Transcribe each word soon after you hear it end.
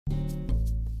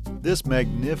This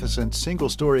magnificent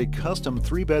single-story custom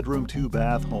 3-bedroom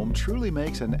 2-bath home truly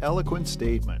makes an eloquent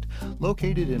statement.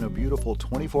 Located in a beautiful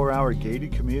 24-hour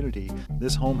gated community,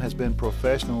 this home has been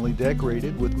professionally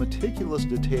decorated with meticulous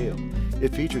detail.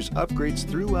 It features upgrades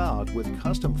throughout with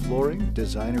custom flooring,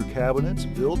 designer cabinets,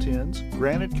 built-ins,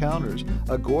 granite counters,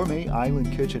 a gourmet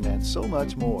island kitchen, and so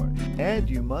much more. And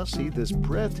you must see this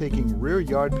breathtaking rear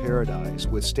yard paradise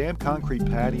with stamped concrete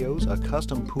patios, a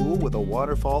custom pool with a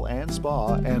waterfall and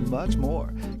spa, and much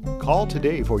more. Call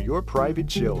today for your private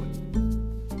showing.